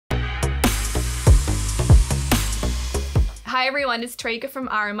Hi everyone, it's Tarika from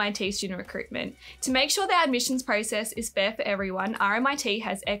RMIT Student Recruitment. To make sure the admissions process is fair for everyone, RMIT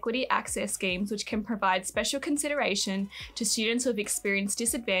has equity access schemes which can provide special consideration to students who have experienced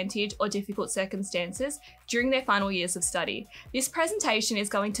disadvantage or difficult circumstances during their final years of study. This presentation is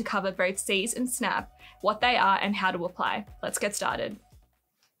going to cover both Cs and SNAP, what they are and how to apply. Let's get started.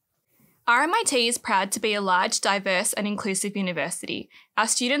 RMIT is proud to be a large, diverse and inclusive university. Our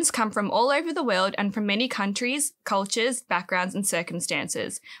students come from all over the world and from many countries, cultures, backgrounds and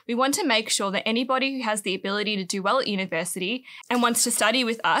circumstances. We want to make sure that anybody who has the ability to do well at university and wants to study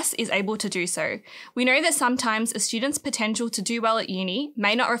with us is able to do so. We know that sometimes a student's potential to do well at uni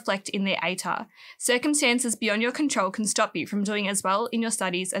may not reflect in their ATAR. Circumstances beyond your control can stop you from doing as well in your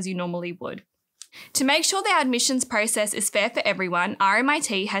studies as you normally would. To make sure the admissions process is fair for everyone,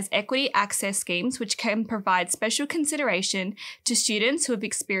 RMIT has equity access schemes which can provide special consideration to students who have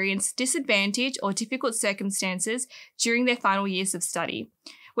experienced disadvantage or difficult circumstances during their final years of study.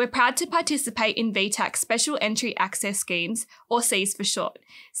 We're proud to participate in VTAC Special Entry Access Schemes, or Cs for short.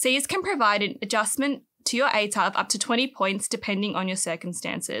 Cs can provide an adjustment to your ATAR of up to 20 points depending on your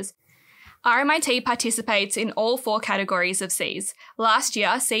circumstances. RMIT participates in all 4 categories of Cs. Last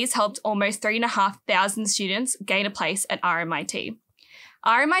year, Cs helped almost 3,500 students gain a place at RMIT.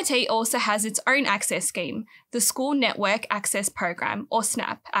 RMIT also has its own access scheme, the School Network Access Program, or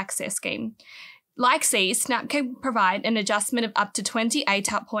SNAP access scheme. Like Cs, SNAP can provide an adjustment of up to 20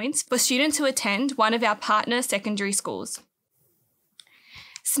 ATAR points for students who attend one of our partner secondary schools.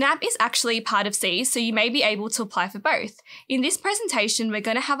 SNAP is actually part of Cs, so you may be able to apply for both. In this presentation, we're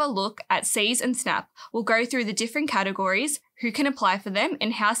going to have a look at Cs and SNAP. We'll go through the different categories, who can apply for them,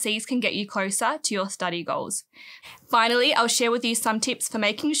 and how Cs can get you closer to your study goals. Finally, I'll share with you some tips for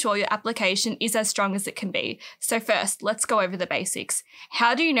making sure your application is as strong as it can be. So first, let's go over the basics.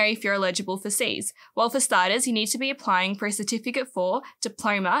 How do you know if you're eligible for Cs? Well, for starters, you need to be applying for a certificate for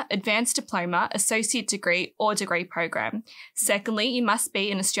diploma, advanced diploma, associate degree, or degree program. Secondly, you must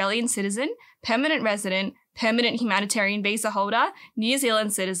be an Australian citizen, permanent resident, permanent humanitarian visa holder, New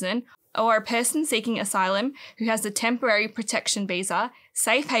Zealand citizen, or a person seeking asylum who has a temporary protection visa,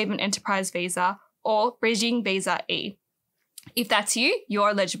 safe haven enterprise visa, or bridging visa E. If that's you, you're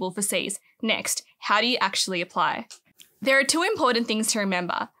eligible for Cs. Next, how do you actually apply? There are 2 important things to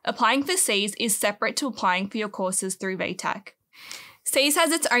remember. Applying for Cs is separate to applying for your courses through VTAC. Cs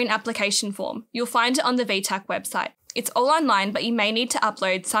has its own application form. You'll find it on the VTAC website. It's all online, but you may need to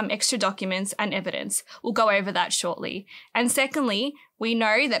upload some extra documents and evidence. We'll go over that shortly. And secondly, we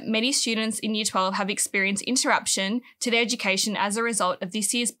know that many students in Year 12 have experienced interruption to their education as a result of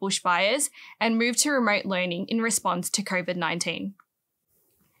this year's bushfires and moved to remote learning in response to COVID-19.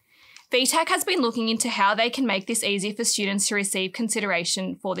 VTAC has been looking into how they can make this easy for students to receive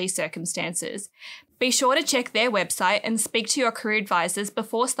consideration for these circumstances. Be sure to check their website and speak to your career advisors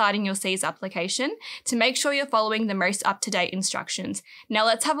before starting your Cs application to make sure you're following the most up-to-date instructions. Now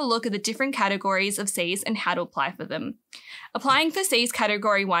let's have a look at the different categories of Cs and how to apply for them. Applying for Cs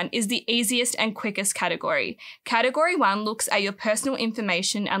Category 1 is the easiest and quickest category. Category 1 looks at your personal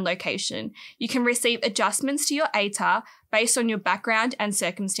information and location. You can receive adjustments to your ATAR based on your background and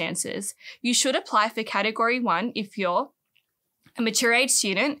circumstances. You should apply for Category 1 if you're a mature age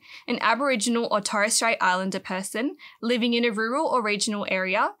student, an Aboriginal or Torres Strait Islander person living in a rural or regional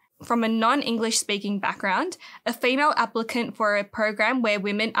area, from a non-English speaking background, a female applicant for a program where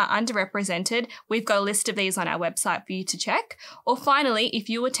women are underrepresented. We've got a list of these on our website for you to check. Or finally, if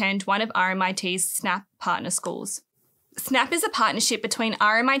you attend one of RMIT's SNAP partner schools. SNAP is a partnership between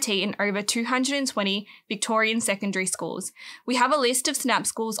RMIT and over 220 Victorian secondary schools. We have a list of SNAP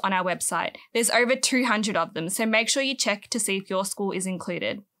schools on our website. There's over 200 of them, so make sure you check to see if your school is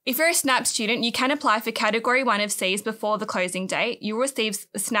included. If you're a SNAP student, you can apply for Category 1 of Cs before the closing date. You'll receive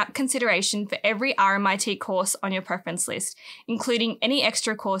SNAP consideration for every RMIT course on your preference list, including any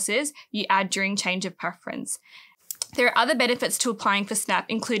extra courses you add during change of preference. There are other benefits to applying for SNAP,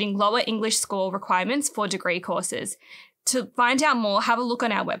 including lower English score requirements for degree courses. To find out more, have a look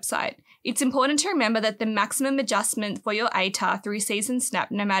on our website. It's important to remember that the maximum adjustment for your ATAR through Cs and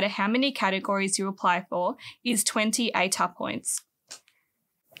SNAP, no matter how many categories you apply for, is 20 ATAR points.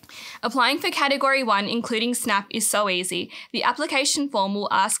 Applying for Category 1, including SNAP, is so easy. The application form will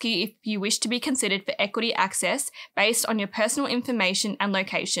ask you if you wish to be considered for equity access based on your personal information and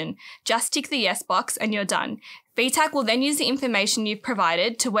location. Just tick the yes box and you're done. VTAC will then use the information you've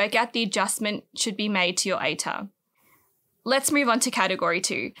provided to work out the adjustment should be made to your ATAR. Let's move on to Category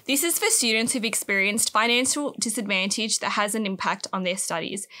 2. This is for students who've experienced financial disadvantage that has an impact on their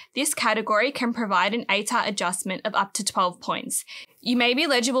studies. This category can provide an ATAR adjustment of up to 12 points. You may be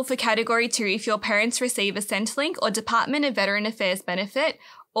eligible for Category 2 if your parents receive a Centrelink or Department of Veteran Affairs benefit,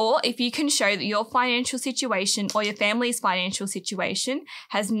 or if you can show that your financial situation or your family's financial situation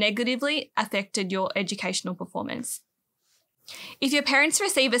has negatively affected your educational performance. If your parents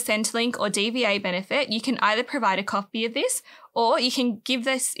receive a Centrelink or DVA benefit, you can either provide a copy of this or you can give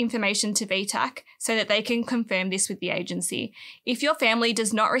this information to VTAC so that they can confirm this with the agency. If your family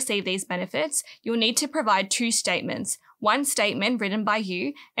does not receive these benefits, you'll need to provide 2 statements, one statement written by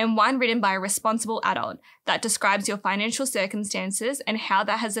you and one written by a responsible adult that describes your financial circumstances and how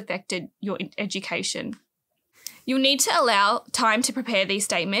that has affected your education. You'll need to allow time to prepare these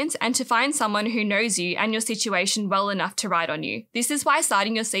statements and to find someone who knows you and your situation well enough to write on you. This is why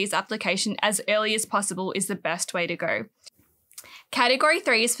starting your Cs application as early as possible is the best way to go. Category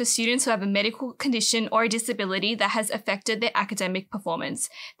 3 is for students who have a medical condition or a disability that has affected their academic performance.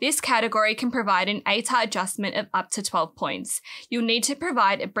 This category can provide an ATAR adjustment of up to 12 points. You'll need to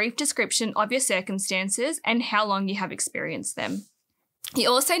provide a brief description of your circumstances and how long you have experienced them. You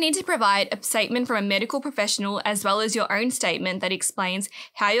also need to provide a statement from a medical professional as well as your own statement that explains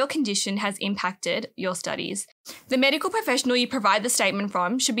how your condition has impacted your studies. The medical professional you provide the statement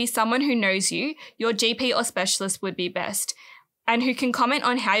from should be someone who knows you, your GP or specialist would be best, and who can comment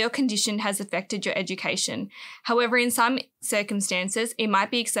on how your condition has affected your education. However, in some circumstances, it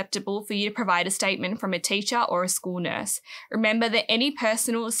might be acceptable for you to provide a statement from a teacher or a school nurse. Remember that any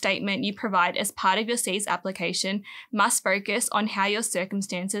personal statement you provide as part of your Cs application must focus on how your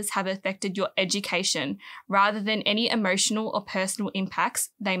circumstances have affected your education, rather than any emotional or personal impacts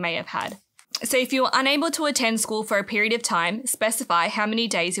they may have had. So if you are unable to attend school for a period of time, specify how many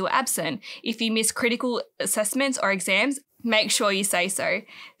days you were absent. If you miss critical assessments or exams, make sure you say so.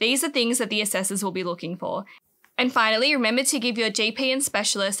 These are things that the assessors will be looking for. And finally, remember to give your GP and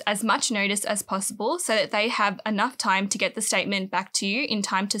specialist as much notice as possible so that they have enough time to get the statement back to you in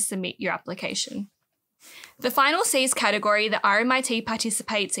time to submit your application. The final Cs category that RMIT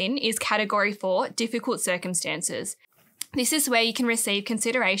participates in is Category 4, Difficult Circumstances. This is where you can receive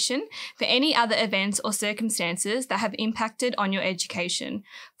consideration for any other events or circumstances that have impacted on your education.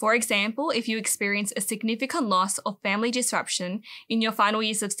 For example, if you experience a significant loss or family disruption in your final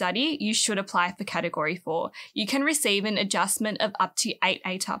years of study, you should apply for Category 4. You can receive an adjustment of up to 8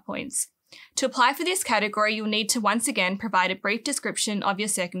 ATAR points. To apply for this category, you'll need to once again provide a brief description of your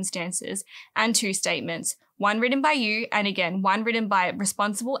circumstances and 2 statements. One written by you, and again, one written by a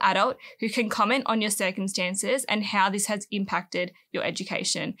responsible adult who can comment on your circumstances and how this has impacted your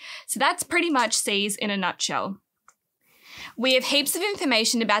education. So that's pretty much Cs in a nutshell. We have heaps of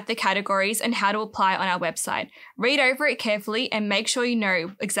information about the categories and how to apply on our website. Read over it carefully and make sure you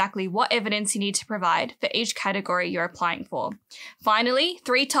know exactly what evidence you need to provide for each category you're applying for. Finally,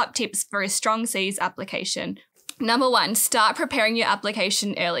 3 top tips for a strong Cs application. Number 1, start preparing your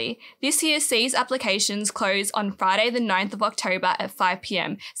application early. This year's Cs applications close on Friday the 9th of October at 5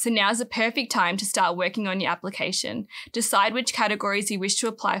 p.m, so now's the perfect time to start working on your application. Decide which categories you wish to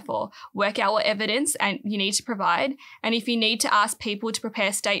apply for, work out what evidence you need to provide, and if you need to ask people to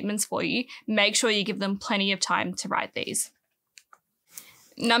prepare statements for you, make sure you give them plenty of time to write these.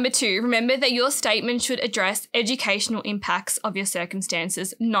 Number 2, remember that your statement should address educational impacts of your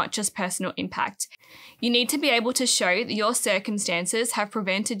circumstances, not just personal impact. You need to be able to show that your circumstances have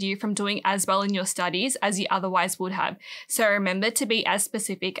prevented you from doing as well in your studies as you otherwise would have. So remember to be as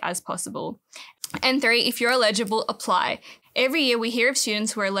specific as possible. And 3, if you're eligible, apply. Every year we hear of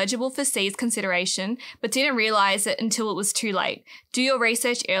students who are eligible for Cs consideration but didn't realise it until it was too late. Do your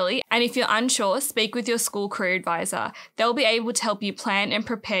research early, and if you're unsure, speak with your school career advisor. They'll be able to help you plan and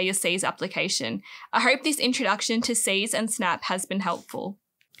prepare your Cs application. I hope this introduction to Cs and SNAP has been helpful.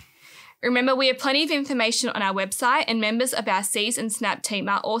 Remember, we have plenty of information on our website, and members of our Cs and SNAP team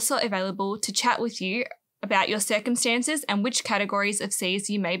are also available to chat with you about your circumstances and which categories of Cs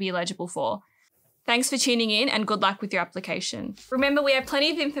you may be eligible for. Thanks for tuning in and good luck with your application. Remember, we have plenty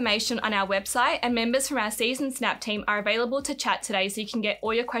of information on our website, and members from our Cs and SNAP team are available to chat today so you can get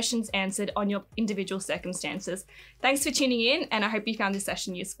all your questions answered on your individual circumstances. Thanks for tuning in, and I hope you found this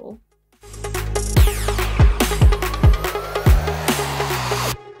session useful.